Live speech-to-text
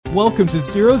Welcome to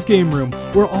Zero's Game Room,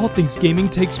 where all things gaming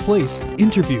takes place.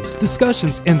 Interviews,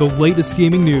 discussions, and the latest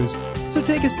gaming news. So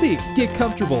take a seat, get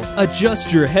comfortable,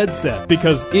 adjust your headset,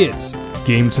 because it's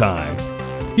game time.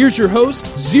 Here's your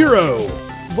host, Zero.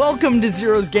 Welcome to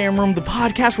Zero's Game Room, the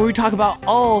podcast where we talk about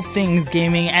all things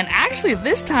gaming. And actually,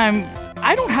 this time,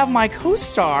 I don't have my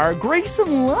co-star,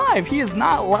 Grayson, live. He is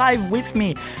not live with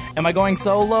me. Am I going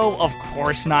solo? Of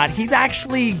course not. He's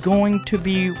actually going to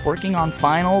be working on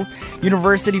finals.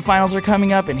 University finals are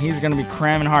coming up, and he's going to be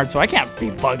cramming hard, so I can't be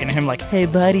bugging him like, hey,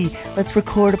 buddy, let's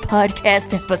record a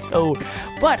podcast episode.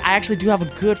 But I actually do have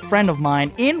a good friend of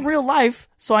mine in real life,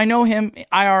 so I know him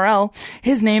IRL.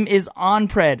 His name is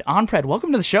Onpred. Onpred,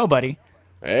 welcome to the show, buddy.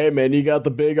 Hey, man, you got the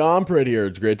big Onpred here.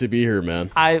 It's great to be here, man.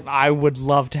 I would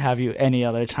love to have you any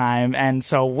other time, and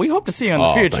so we hope to see you in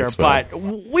the future, thanks, but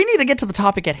we need to get to the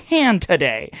topic at hand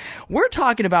today. We're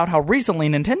talking about how recently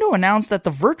Nintendo announced that the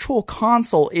Virtual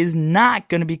Console is not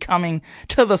going to be coming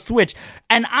to the Switch,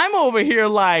 and I'm over here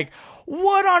like,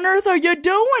 what on earth are you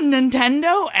doing,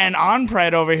 Nintendo? And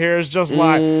Onpred over here is just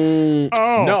like, we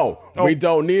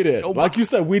don't need it. Like you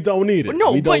said, we don't need it.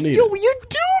 No, but you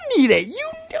do need it.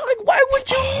 Why would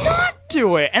you not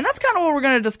do it? And that's kind of what we're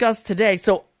going to discuss today.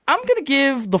 So I'm going to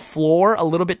give the floor a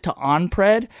little bit to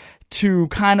Onpred to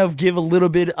kind of give a little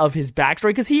bit of his backstory,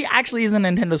 because he actually is a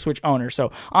Nintendo Switch owner.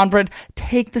 So Onpred,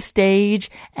 take the stage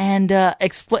and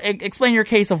explain your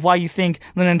case of why you think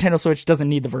the Nintendo Switch doesn't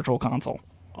need the Virtual Console.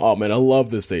 Oh, man, I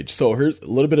love this stage. So here's a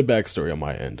little bit of backstory on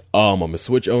my end. I'm a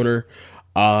Switch owner.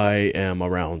 I am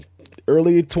around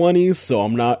early 20s, so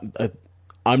I'm not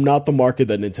the market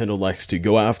that Nintendo likes to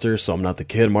go after, so I'm not the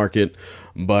kid market,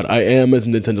 but I am a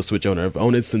Nintendo Switch owner. I've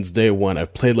owned it since day one.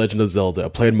 I've played Legend of Zelda.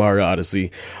 I've played Mario Odyssey.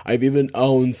 I've even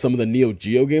owned some of the Neo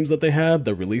Geo games that they had,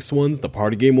 the release ones, the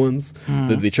party game ones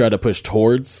that they try to push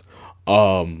towards.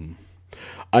 I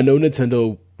know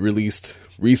Nintendo released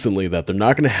recently that they're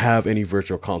not going to have any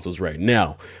virtual consoles right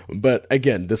now, but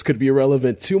again, this could be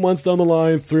irrelevant 2 months down the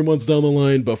line, 3 months down the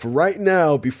line, but for right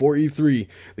now, before E3,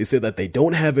 they say that they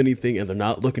don't have anything and they're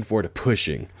not looking forward to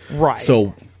pushing. Right.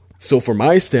 So for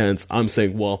my stance, I'm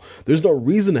saying, well, there's no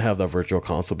reason to have that virtual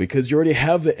console because you already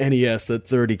have the NES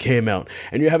that's already came out,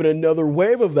 and you're having another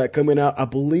wave of that coming out, I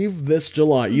believe, this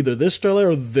July, either this July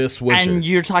or this winter. And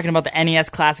you're talking about the NES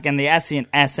Classic and the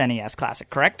SNES Classic,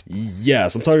 correct?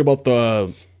 Yes, I'm talking about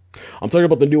the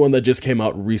new one that just came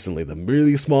out recently, the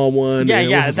really small one.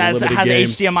 Yeah, that has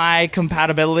HDMI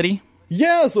compatibility.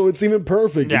 Yeah, so it's even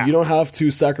perfect. Yeah. You don't have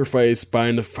to sacrifice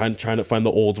trying to find the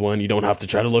old one. You don't have to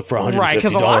try to look for $150 right,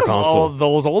 because a lot console. of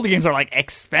those old games are like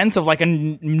expensive. Like a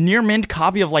near mint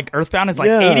copy of like Earthbound is like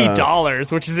 $80,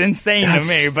 which is insane to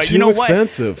me. But you know what?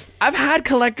 Expensive. I've had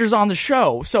collectors on the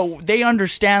show, so they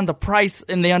understand the price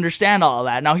and they understand all of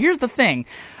that. Now, here's the thing.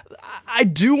 I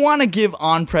do want to give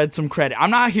Onpred some credit.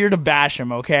 I'm not here to bash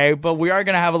him, okay? But we are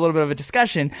going to have a little bit of a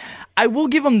discussion. I will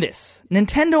give him this.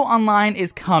 Nintendo Online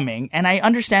is coming, and I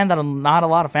understand that not a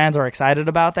lot of fans are excited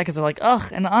about that because they're like,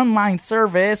 ugh, an online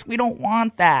service. We don't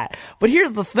want that. But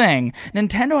here's the thing.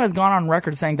 Nintendo has gone on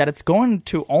record saying that it's going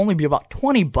to only be about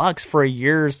 $20 for a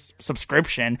year's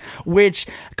subscription, which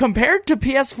compared to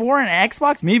PS4 and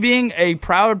Xbox, me being a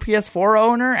proud PS4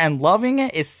 owner and loving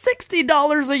it, is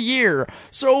 $60 a year.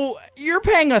 So you're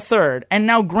paying a third. And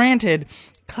now, granted,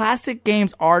 classic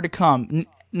games are to come.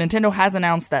 Nintendo has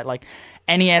announced that, like,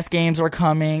 NES games are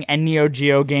coming and Neo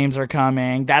Geo games are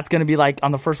coming. That's going to be, like,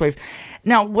 on the first wave.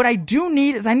 Now, what I do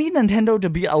need is I need Nintendo to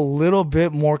be a little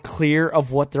bit more clear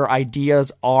of what their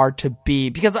ideas are to be.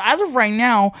 Because as of right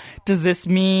now, does this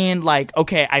mean, like,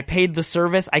 okay, I paid the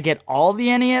service, I get all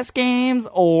the NES games?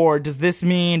 Or does this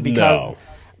mean because... No.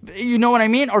 You know what I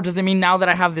mean? Or does it mean now that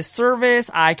I have this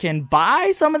service, I can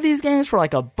buy some of these games for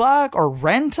like $1 or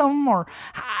rent them? Or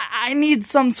I need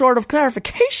some sort of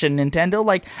clarification, Nintendo.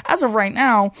 Like, as of right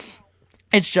now,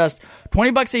 it's just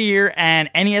 $20 a year and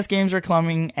NES games are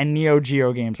coming and Neo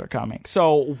Geo games are coming.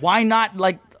 So why not,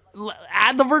 like,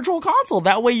 add the Virtual Console?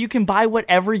 That way you can buy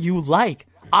whatever you like.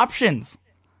 Options.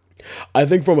 I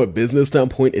think from a business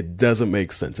standpoint, it doesn't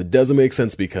make sense. It doesn't make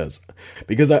sense because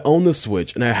I own the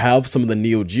Switch and I have some of the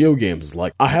Neo Geo games.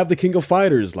 Like, I have the King of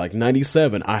Fighters, like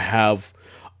 97. I have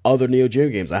other Neo Geo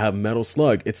games. I have Metal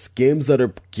Slug. It's games that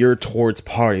are geared towards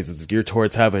parties. It's geared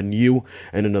towards having you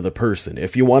and another person.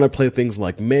 If you want to play things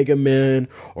like Mega Man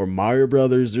or Mario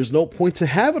Brothers, there's no point to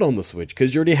have it on the Switch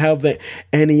because you already have the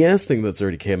NES thing that's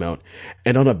already came out.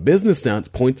 And on a business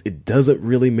standpoint, it doesn't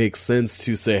really make sense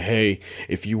to say, hey,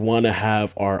 if you want to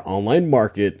have our online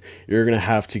market, you're going to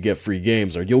have to get free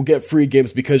games, or you'll get free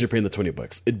games because you're paying the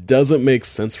 $20. It doesn't make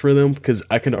sense for them because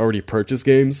I can already purchase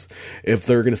games. If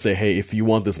they're going to say, hey, if you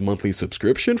want this this monthly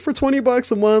subscription for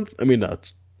 $20 a month, I mean,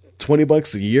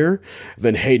 $20 a year,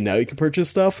 then hey, now you can purchase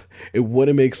stuff. It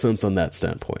wouldn't make sense on that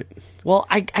standpoint. Well,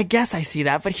 I guess I see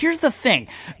that, but here's the thing.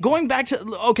 Going back to,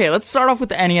 okay, let's start off with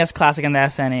the NES Classic and the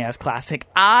SNES Classic.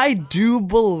 I do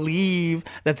believe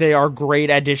that they are great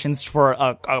additions for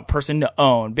a person to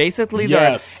own. Basically,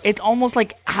 yes, it's almost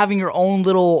like having your own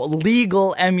little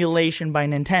legal emulation by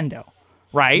Nintendo.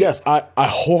 Right? Yes, I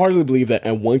wholeheartedly believe that.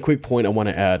 And one quick point I want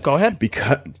to add. Go ahead.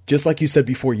 Because just like you said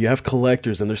before, you have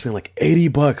collectors and they're saying like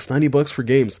 $80, $90 for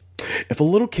games. If a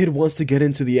little kid wants to get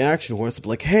into the action, wants to be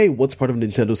like, hey, what's part of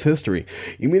Nintendo's history?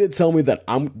 You mean to tell me that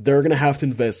they're going to have to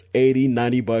invest $80,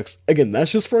 $90? Again,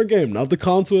 that's just for a game, not the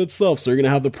console itself. So you're going to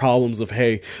have the problems of,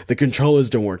 hey, the controllers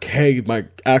don't work. Hey, my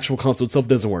actual console itself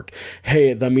doesn't work.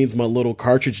 Hey, that means my little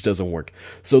cartridge doesn't work.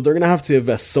 So they're going to have to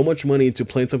invest so much money into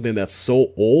playing something that's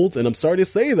so old. And I'm sorry to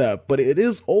say that, but it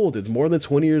is old. It's more than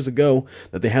 20 years ago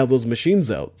that they have those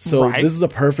machines out. So This is a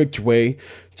perfect way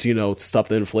to, to stop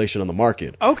the inflation on the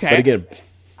market. Okay. But again,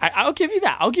 I'll give you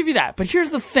that. But here's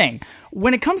the thing.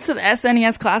 When it comes to the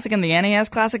SNES Classic and the NES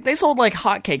Classic, they sold like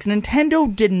hotcakes.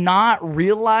 Nintendo did not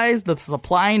realize the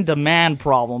supply and demand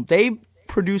problem. They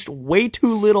produced way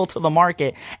too little to the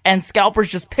market, and scalpers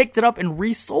just picked it up and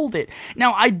resold it.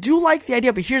 Now, I do like the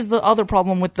idea, but here's the other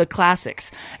problem with the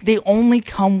classics. They only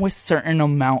come with certain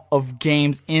amount of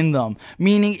games in them.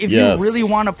 Meaning, if you really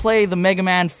want to play the Mega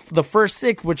Man, the first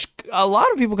 6, which a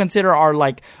lot of people consider are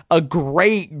like a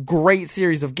great, great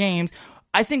series of games,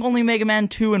 I think only Mega Man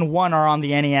 2 and 1 are on the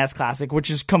NES Classic, which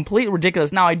is completely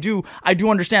ridiculous. Now, I do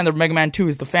understand that Mega Man 2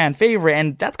 is the fan favorite,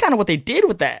 and that's kind of what they did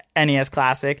with the NES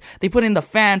Classic. They put in the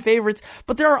fan favorites,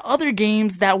 but there are other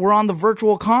games that were on the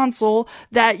Virtual Console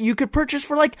that you could purchase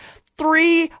for like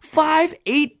 $3,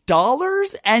 $5,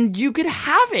 $8, and you could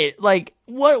have it. Like,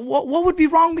 what would be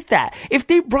wrong with that? If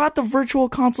they brought the Virtual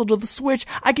Console to the Switch,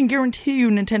 I can guarantee you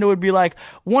Nintendo would be like,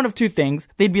 one of two things.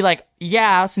 They'd be like,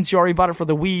 yeah, since you already bought it for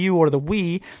the Wii U or the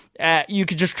Wii, you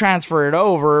could just transfer it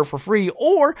over for free.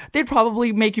 Or they'd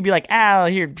probably make you be like,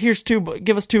 here's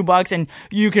give us $2 and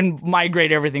you can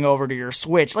migrate everything over to your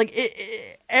Switch. Like,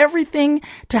 everything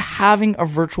to having a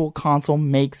Virtual Console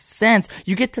makes sense.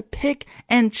 You get to pick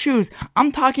and choose.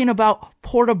 I'm talking about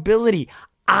portability.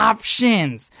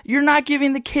 Options. You're not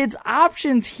giving the kids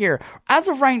options here. As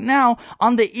of right now,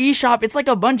 on the eShop, it's like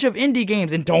a bunch of indie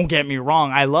games. And don't get me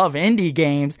wrong, I love indie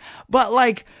games. But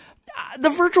like, the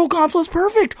Virtual Console is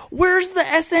perfect. Where's the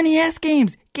SNES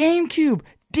games? GameCube?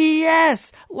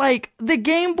 DS, like the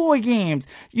Game Boy games.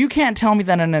 You can't tell me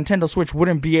that a Nintendo Switch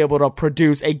wouldn't be able to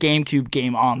produce a GameCube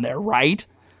game on there, right?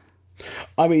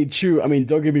 I mean, true. I mean,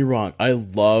 don't get me wrong. I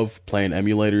love playing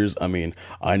emulators. I mean,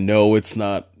 I know it's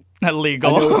not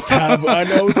legal. I know it's taboo. I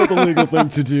know it's not the legal thing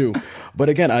to do. But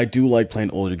again, I do like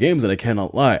playing older games, and I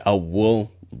cannot lie. I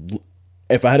will,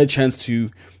 if I had a chance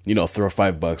to, throw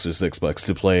 $5 or $6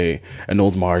 to play an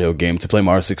old Mario game, to play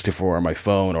Mario 64 on my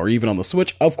phone or even on the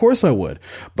Switch, of course I would.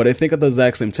 But I think at the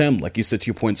exact same time, like you said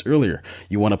 2 points earlier,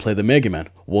 you want to play the Mega Man.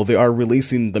 Well, they are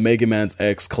releasing the Mega Man's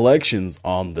X collections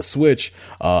on the Switch.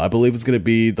 I believe it's going to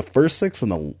be the first 6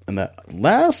 and the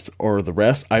last, or the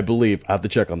rest, I believe. I have to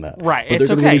check on that. Right. But they're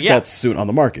going to release that soon on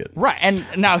the market. Right. And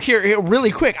now here, really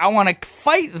quick, I want to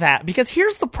fight that, because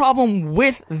here's the problem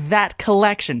with that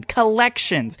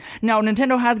collections. Now,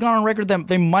 Nintendo has gone on record that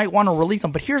they might want to release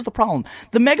them, but here's the problem.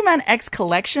 The Mega Man X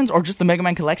collections, or just the Mega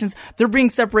Man collections, they're being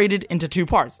separated into 2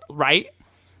 parts, right?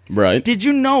 Right. Did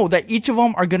you know that each of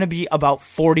them are going to be about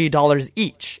 $40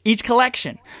 each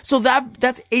collection? So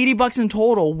that's $80 in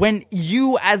total, when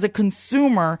you as a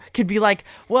consumer could be like,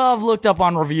 well, I've looked up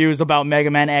on reviews about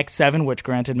Mega Man X7, which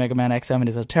granted Mega Man X7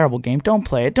 is a terrible game. Don't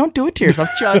play it. Don't do it to yourself.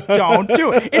 Just don't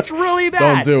do it. It's really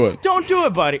bad. Don't do it. Don't do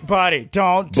it, buddy.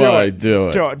 Don't do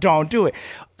it. Don't do it.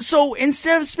 So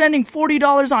instead of spending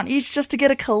 $40 on each just to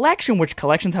get a collection, which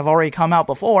collections have already come out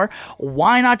before,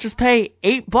 why not just pay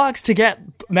 $8 to get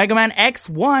Mega Man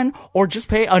X1, or just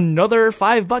pay another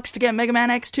 $5 to get Mega Man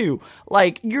X2?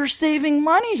 Like, you're saving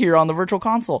money here on the Virtual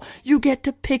Console. You get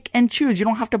to pick and choose. You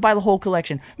don't have to buy the whole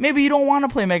collection. Maybe you don't want to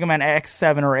play Mega Man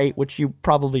X7 or 8, which you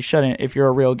probably shouldn't if you're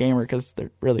a real gamer, because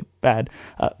they're really bad.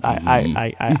 Look,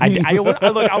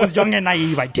 I was young and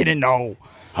naive. I didn't know.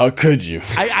 How could you?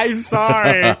 I'm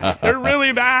sorry. They're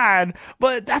really bad.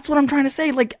 But that's what I'm trying to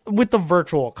say. Like, with the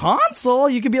Virtual Console,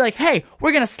 you could be like, hey,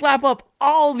 we're going to slap up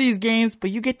all these games, but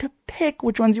you get to pick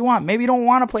which ones you want. Maybe you don't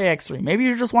want to play X3. Maybe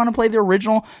you just want to play the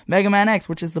original Mega Man X,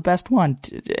 which is the best one,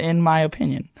 in my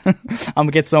opinion. I'm going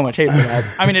to get so much hate for that.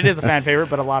 I mean, it is a fan favorite,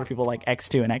 but a lot of people like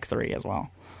X2 and X3 as well.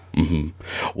 Mm-hmm.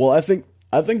 Well, I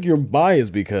think you're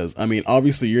biased because, I mean,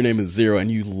 obviously your name is Zero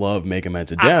and you love Mega Man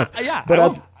to death. Yeah.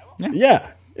 But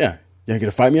Yeah. You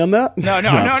gonna fight me on that? No,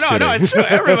 it's true.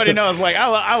 Everybody knows. Like,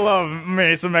 I love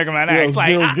me some Mega Man X. Like,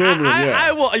 Zero's Game Room,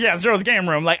 I will. Yeah, Zero's Game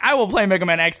Room. Like, I will play Mega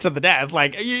Man X to the death.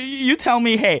 Like, you tell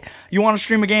me, hey, you want to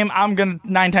stream a game? I'm gonna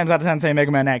 9 times out of 10 say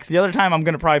Mega Man X. The other time, I'm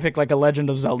gonna probably pick like a Legend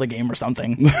of Zelda game or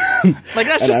something. Like,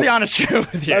 that's just the honest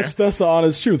truth here. That's the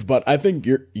honest truth. But I think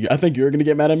you're gonna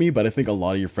get mad at me. But I think a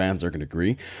lot of your fans are gonna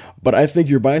agree. But I think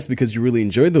you're biased because you really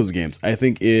enjoyed those games. I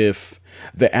think if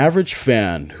the average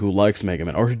fan who likes Mega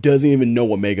Man or who doesn't even know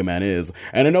what Mega Man is,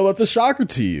 and I know that's a shocker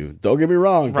to you, don't get me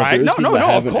wrong, right? But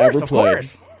No, of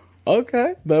course.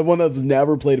 Okay, the one that's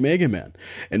never played Mega Man.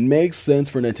 It makes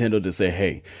sense for Nintendo to say,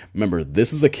 hey, remember,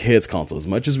 this is a kid's console. As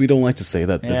much as we don't like to say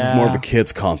that, this is more of a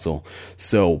kid's console.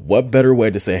 So what better way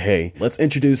to say, hey, let's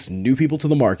introduce new people to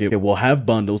the market. We'll have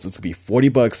bundles. It's going to be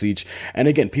 $40 each. And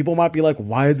again, people might be like,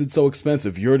 why is it so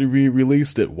expensive? You already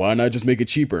re-released it. Why not just make it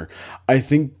cheaper? I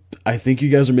think you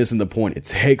guys are missing the point. It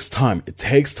takes time. It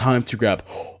takes time to grab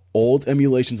old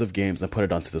emulations of games and put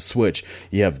it onto the Switch.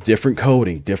 You have different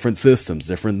coding, different systems,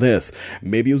 different this.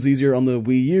 Maybe it was easier on the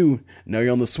Wii U. Now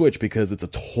you're on the Switch because it's a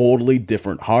totally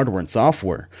different hardware and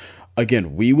software.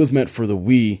 Again, Wii was meant for the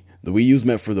Wii. The Wii U was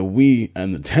meant for the Wii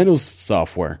and Nintendo's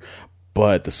software.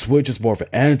 But the Switch is more of an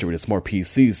Android, it's more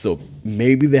PC, so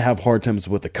maybe they have hard times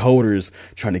with the coders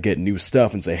trying to get new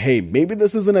stuff and say, hey, maybe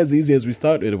this isn't as easy as we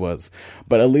thought it was,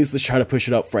 but at least let's try to push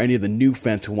it up for any of the new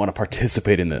fans who want to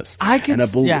participate in this.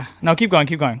 Keep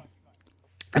going.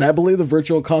 And I believe the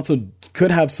Virtual Console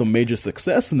could have some major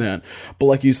success in that, but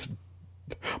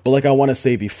like I want to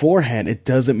say beforehand, it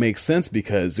doesn't make sense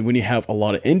because when you have a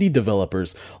lot of indie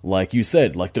developers, like you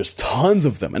said, like there's tons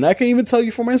of them. And I can even tell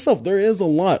you for myself, there is a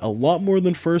lot more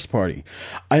than first party.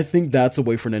 I think that's a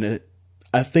way for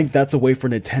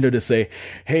Nintendo to say,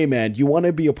 hey man, you want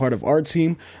to be a part of our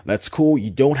team? That's cool.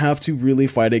 You don't have to really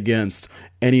fight against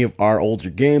any of our older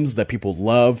games that people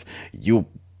love. You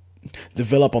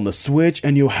develop on the Switch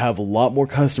and you'll have a lot more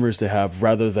customers to have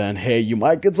rather than, hey, you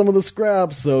might get some of the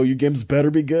scraps, so your games better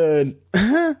be good.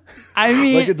 I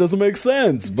mean, like, it doesn't make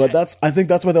sense, but I think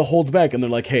that's why that holds back. And they're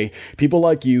like, hey, people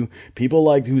like you, people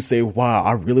like who say, wow,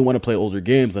 I really want to play older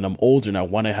games and I'm older and I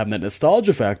want to have that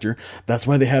nostalgia factor. That's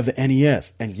why they have the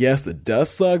NES. And yes, it does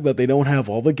suck that they don't have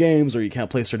all the games or you can't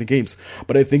play certain games,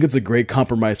 but I think it's a great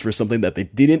compromise for something that they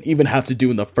didn't even have to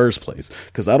do in the first place.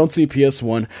 Because I don't see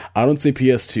PS1, I don't see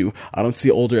PS2, I don't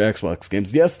see older Xbox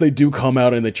games. Yes, they do come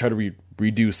out and they try to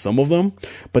redo some of them,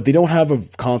 but they don't have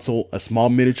a small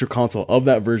miniature console of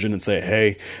that version and say,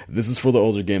 hey, this is for the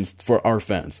older games for our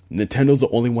fans. Nintendo's the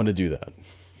only one to do that.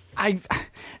 I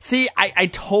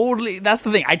totally, that's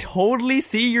the thing. I totally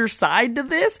see your side to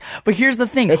this, but here's the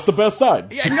thing. It's the best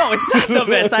side. Yeah, no, it's not the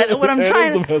best side. What I'm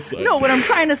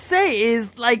trying to say is,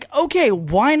 like, okay,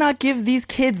 why not give these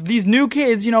new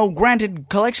kids, granted,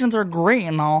 collections are great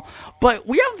and all, but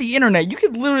we have the internet. You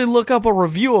could literally look up a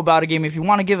review about a game if you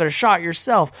want to give it a shot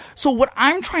yourself. So what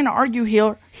I'm trying to argue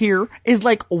here is,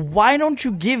 like, why don't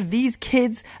you give these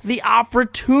kids the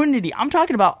opportunity? I'm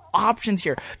talking about options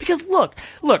here. Because look,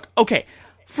 okay,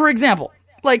 for example,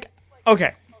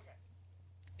 okay.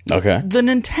 The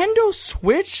Nintendo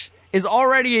Switch is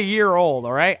already a year old,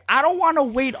 all right? I don't want to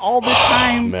wait all this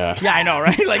time. Man. Yeah, I know,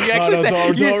 right? Like, you actually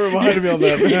said... Don't remind me on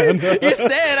that, man. You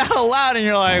say it out loud and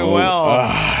you're like,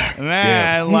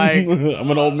 man, like...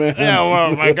 I'm an old man. Yeah,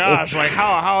 well, my gosh, like,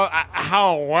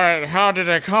 how did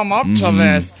it come up to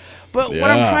this? But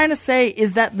what I'm trying to say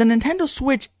is that the Nintendo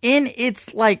Switch in its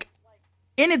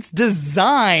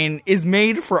design is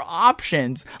made for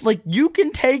options. Like, you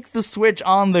can take the Switch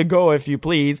on the go if you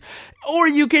please, or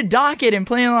you could dock it and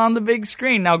play it on the big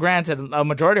screen. Now, granted, a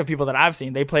majority of people that I've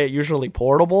seen, they play it usually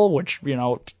portable, which,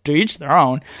 to each their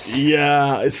own.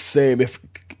 Yeah, it's same.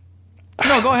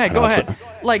 No, go ahead.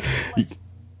 Like,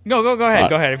 go ahead.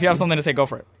 Go ahead. If you have something to say, go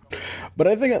for it. But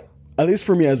I think, at least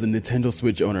for me as a Nintendo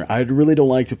Switch owner, I really don't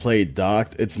like to play it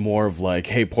docked. It's more of like,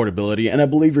 hey, portability. And I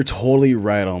believe you're totally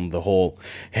right on the whole,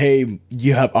 hey,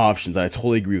 you have options. I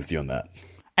totally agree with you on that.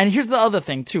 And here's the other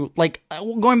thing, too. Like,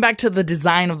 going back to the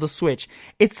design of the Switch,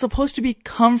 it's supposed to be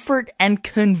comfort and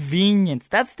convenience.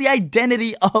 That's the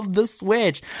identity of the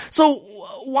Switch. So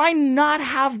why not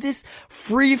have this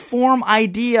free-form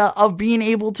idea of being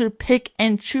able to pick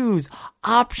and choose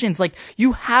options? Like,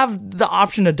 you have the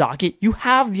option to dock it, you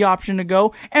have the option to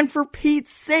go, and for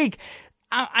Pete's sake,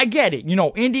 I get it.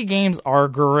 Indie games are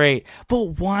great,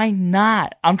 but why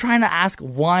not? I'm trying to ask,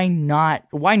 why not?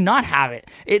 Why not have it?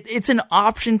 It's an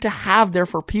option to have there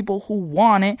for people who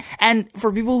want it, and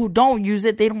for people who don't use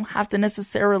it, they don't have to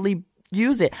necessarily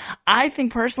use it. I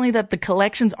think personally that the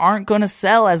collections aren't going to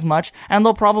sell as much and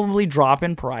they'll probably drop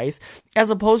in price as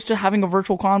opposed to having a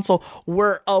virtual console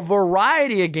where a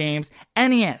variety of games,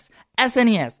 NES,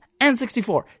 SNES,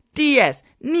 N64, DS,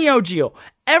 Neo Geo,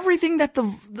 everything that the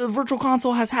virtual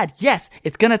console has had. Yes,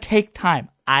 it's going to take time.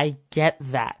 I get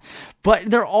that. But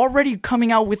they're already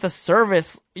coming out with a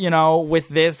service, with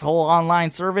this whole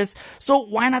online service. So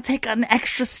why not take an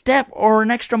extra step or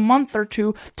an extra month or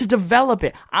two to develop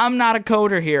it? I'm not a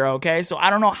coder here, okay? So I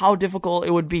don't know how difficult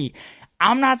it would be.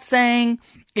 I'm not saying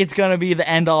it's gonna be the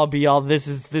end all be all. This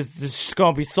is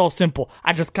gonna be so simple.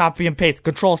 I just copy and paste,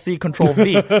 Control C, Control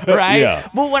V, right? Yeah.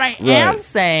 But what I am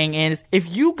saying is,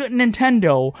 if you,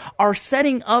 Nintendo, are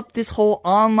setting up this whole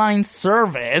online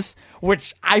service,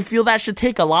 which I feel that should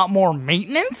take a lot more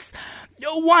maintenance,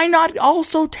 why not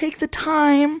also take the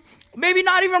time? Maybe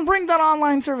not even bring that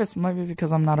online service. Maybe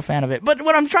because I'm not a fan of it. But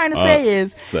what I'm trying to say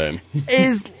is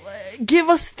give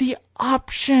us the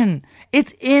option.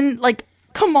 It's in,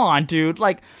 come on, dude.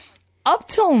 Up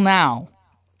till now,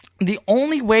 the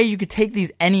only way you could take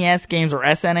these NES games or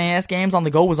SNES games on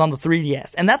the go was on the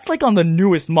 3DS. And that's on the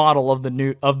newest model of the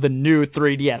new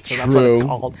 3DS. So that's what it's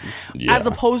called. Yeah. As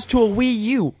opposed to a Wii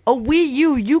U. A Wii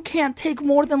U, you can't take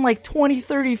more than 20,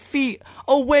 30 feet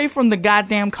away from the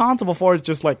goddamn console before it's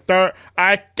just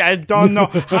I don't know.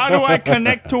 How do I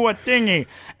connect to a thingy?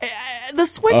 The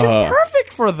Switch is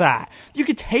perfect for that. You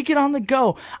could take it on the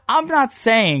go. I'm not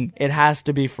saying it has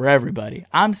to be for everybody.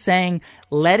 I'm saying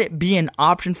let it be an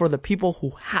option for the people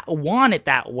who want it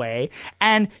that way.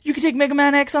 And you can take Mega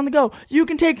Man X on the go. You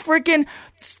can take freaking,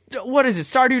 what is it?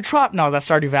 Stardew Trop? No, that's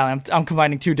Stardew Valley. I'm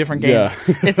combining two different games.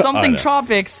 Yeah. It's something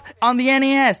Tropics on the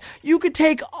NES. You could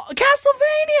take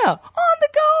Castlevania on the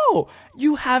go.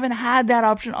 You haven't had that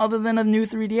option other than a new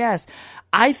 3DS.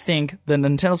 I think the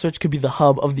Nintendo Switch could be the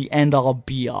hub of the end-all,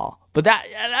 be-all. But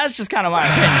that's just kind of my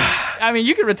opinion. I mean,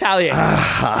 you could retaliate.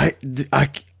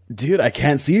 Dude, I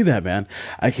can't see that, man.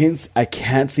 I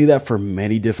can't see that for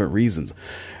many different reasons.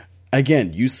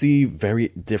 Again, you see very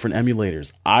different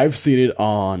emulators. I've seen it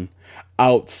on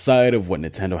outside of what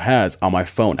Nintendo has on my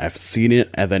phone. I've seen it,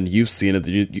 and then you've seen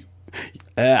it.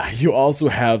 You also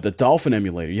have the Dolphin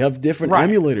emulator. You have different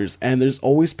emulators, and there's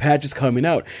always patches coming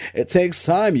out. It takes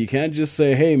time. You can't just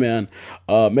say, hey, man,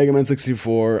 Mega Man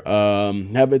 64,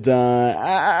 have it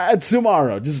done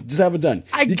tomorrow. Just have it done.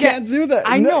 Can't do that.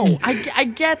 I know. I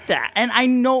get that. And I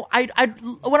know.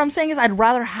 What I'm saying is I'd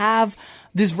rather have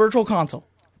this virtual console,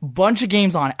 bunch of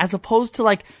games on it, as opposed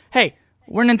to hey,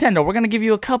 we're Nintendo. We're going to give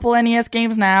you a couple NES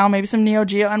games now, maybe some Neo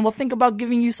Geo, and we'll think about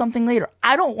giving you something later.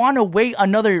 I don't want to wait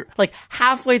another,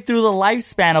 halfway through the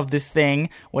lifespan of this thing,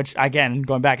 which, again,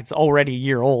 going back, it's already a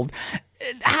year old.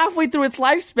 Halfway through its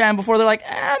lifespan before they're maybe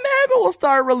we'll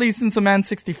start releasing some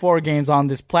N64 games on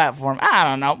this platform. I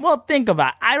don't know. Well, think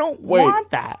about it. I don't want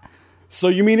that. So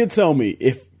you mean to tell me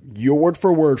if your word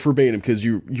for word verbatim, because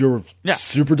you're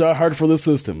super diehard for the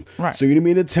system. Right. So you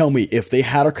mean to tell me if they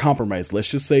had a compromise, let's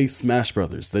just say Smash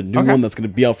Brothers, the new one that's going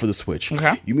to be out for the Switch.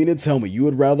 Okay. You mean to tell me you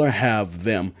would rather have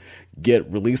them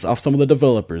get released off some of the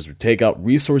developers, or take out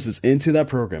resources into that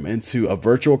program, into a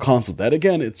virtual console that,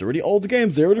 again, it's already old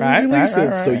games, they already released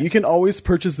it, so you can always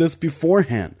purchase this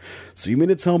beforehand. So you mean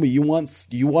to tell me you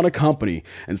want a company,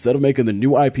 instead of making the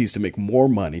new IPs to make more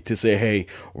money, to say, hey,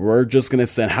 we're just going to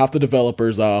send half the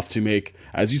developers off to make,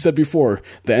 as you said before,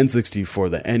 the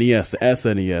N64, the NES, the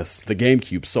SNES, the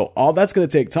GameCube. So all that's going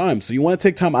to take time. So you want to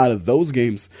take time out of those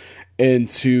games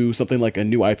into something like a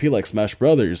new IP like Smash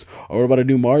Brothers, or what about a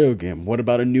new Mario game? What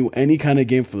about a new any kind of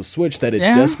game for the Switch that it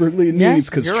desperately needs?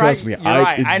 Because trust me,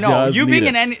 I know you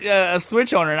being a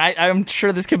Switch owner, and I'm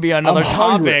sure this could be another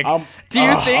topic. Do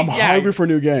you think I'm hungry for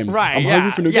new games? Right, I'm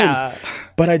hungry for new games,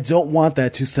 but I don't want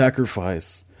that to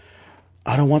sacrifice.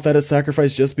 I don't want that to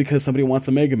sacrifice just because somebody wants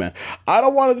a Mega Man. I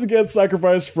don't want it to get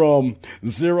sacrificed from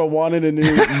Zero wanting a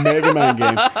new Mega Man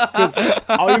game. Because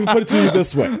I'll even put it to you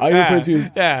this way. Put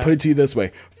it to you this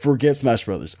way. Forget Smash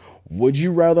Brothers. Would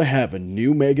you rather have a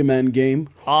new Mega Man game,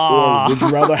 or would you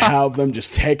rather have them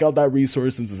just take out that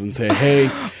resources and say, hey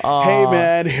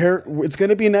man, here it's going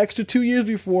to be an extra 2 years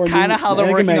before kind of how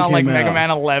they're working on Mega Man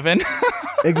 11.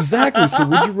 Exactly. So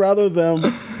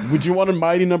would you want a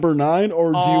Mighty Number 9,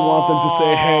 or do you want them to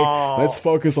say, hey, let's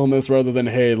focus on this, rather than,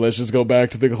 hey, let's just go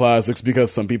back to the classics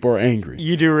because some people are angry?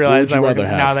 You do realize that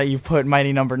now that you've put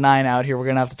Mighty Number 9 out here, we're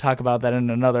going to have to talk about that in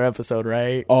another episode,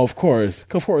 right? Oh, of course,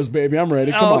 baby, I'm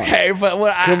ready. Come on. Okay,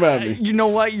 but come at me. You know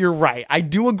what? You're right. I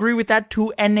do agree with that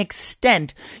to an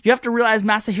extent. You have to realize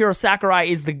Masahiro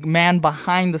Sakurai is the man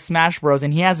behind the Smash Bros,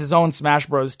 and he has his own Smash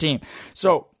Bros team.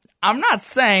 So I'm not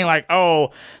saying like,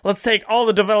 oh, let's take all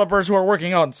the developers who are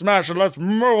working on Smash and let's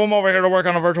move them over here to work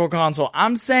on a virtual console.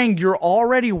 I'm saying you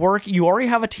already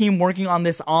have a team working on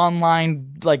this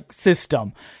online like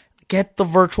system. Get the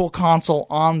virtual console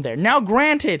on there. Now,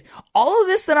 granted, all of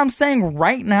this that I'm saying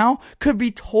right now could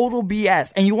be total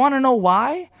BS. And you want to know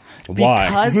why?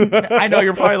 Because I know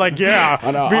you're probably like, yeah,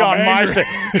 be on my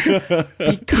side.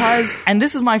 Because, and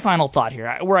this is my final thought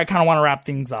here, where I kind of want to wrap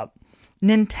things up.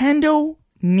 Nintendo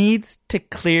needs to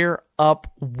clear up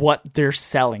what they're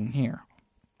selling here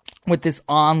with this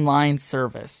online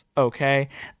service, okay?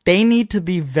 They need to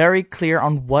be very clear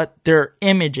on what their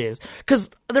image is. Because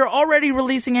they're already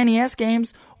releasing NES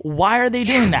games. Why are they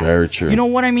doing that? Very true. You know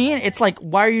what I mean? It's like,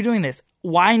 why are you doing this?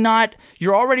 Why not?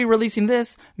 You're already releasing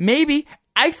this. Maybe,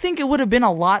 I think it would have been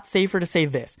a lot safer to say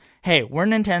this. Hey, we're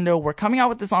Nintendo. We're coming out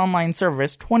with this online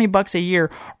service, $20 a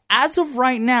year. As of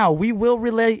right now, we will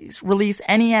release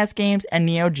NES games and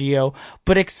Neo Geo,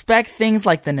 but expect things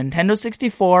like the Nintendo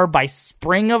 64 by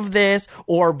spring of this,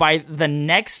 or by the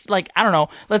next, like, I don't know,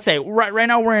 let's say, right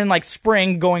now we're in like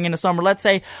spring going into summer. Let's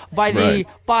say by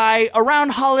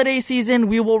around holiday season,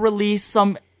 we will release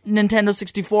some Nintendo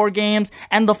 64 games,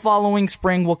 and the following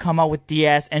spring will come out with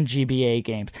DS and GBA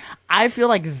games. I feel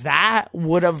like that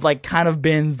would have like kind of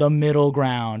been the middle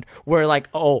ground where like,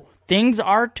 oh, things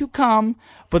are to come,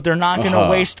 but they're not going to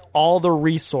waste all the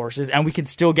resources, and we can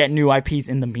still get new IPs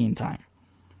in the meantime.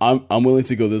 I'm willing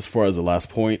to go this far as the last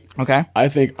point. Okay. I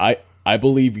think I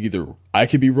believe either I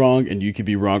could be wrong and you could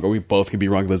be wrong, or we both could be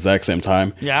wrong at the exact same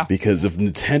time. Yeah. Because if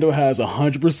Nintendo has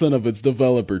 100% of its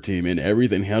developer team and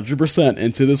everything 100%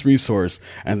 into this resource,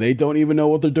 and they don't even know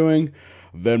what they're doing,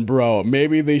 then bro,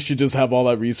 maybe they should just have all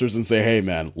that resource and say, hey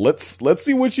man, let's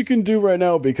see what you can do right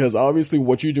now, because obviously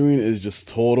what you're doing is just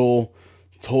total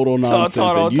nonsense,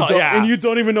 and you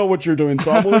don't even know what you're doing.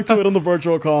 So I'm willing to it on the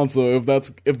virtual console if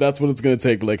that's what it's gonna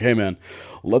take. Like, hey man,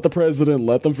 let the president,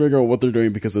 let them figure out what they're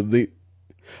doing, because it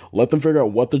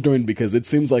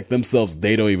seems like themselves,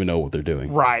 they don't even know what they're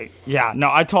doing. Right. Yeah. No,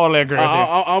 I totally agree with you.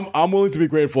 I'm willing to be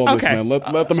grateful on this, man.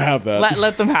 Let them have that.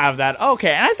 Let them have that.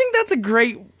 Okay. And I think that's a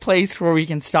great place where we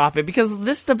can stop it, because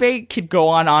this debate could go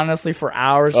on honestly for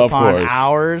hours upon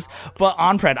hours. But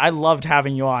Onpred, I loved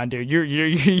having you on, dude.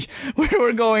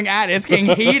 We're going at it. It's getting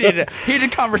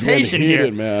heated conversation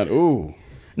here, man. Ooh.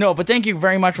 No, but thank you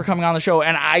very much for coming on the show,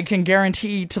 and I can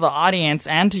guarantee to the audience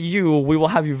and to you, we will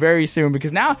have you very soon,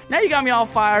 because now you got me all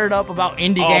fired up about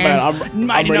indie games, man,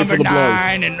 Mighty I'm Number ready for the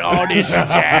 9, and all this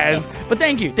jazz. But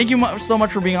thank you so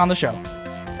much for being on the show.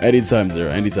 Anytime, Zero.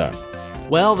 Anytime.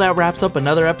 Well, that wraps up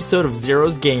another episode of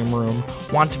Zero's Game Room.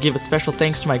 Want to give a special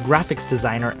thanks to my graphics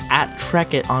designer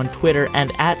 @Trekit on Twitter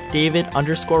and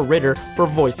 @David_Ritter for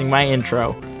voicing my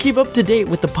intro. Keep up to date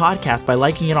with the podcast by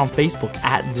liking it on Facebook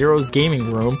 @Zero's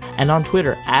Gaming Room and on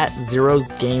Twitter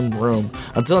 @Zero's Game Room.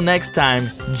 Until next time,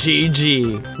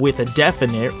 GG with a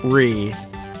definite re.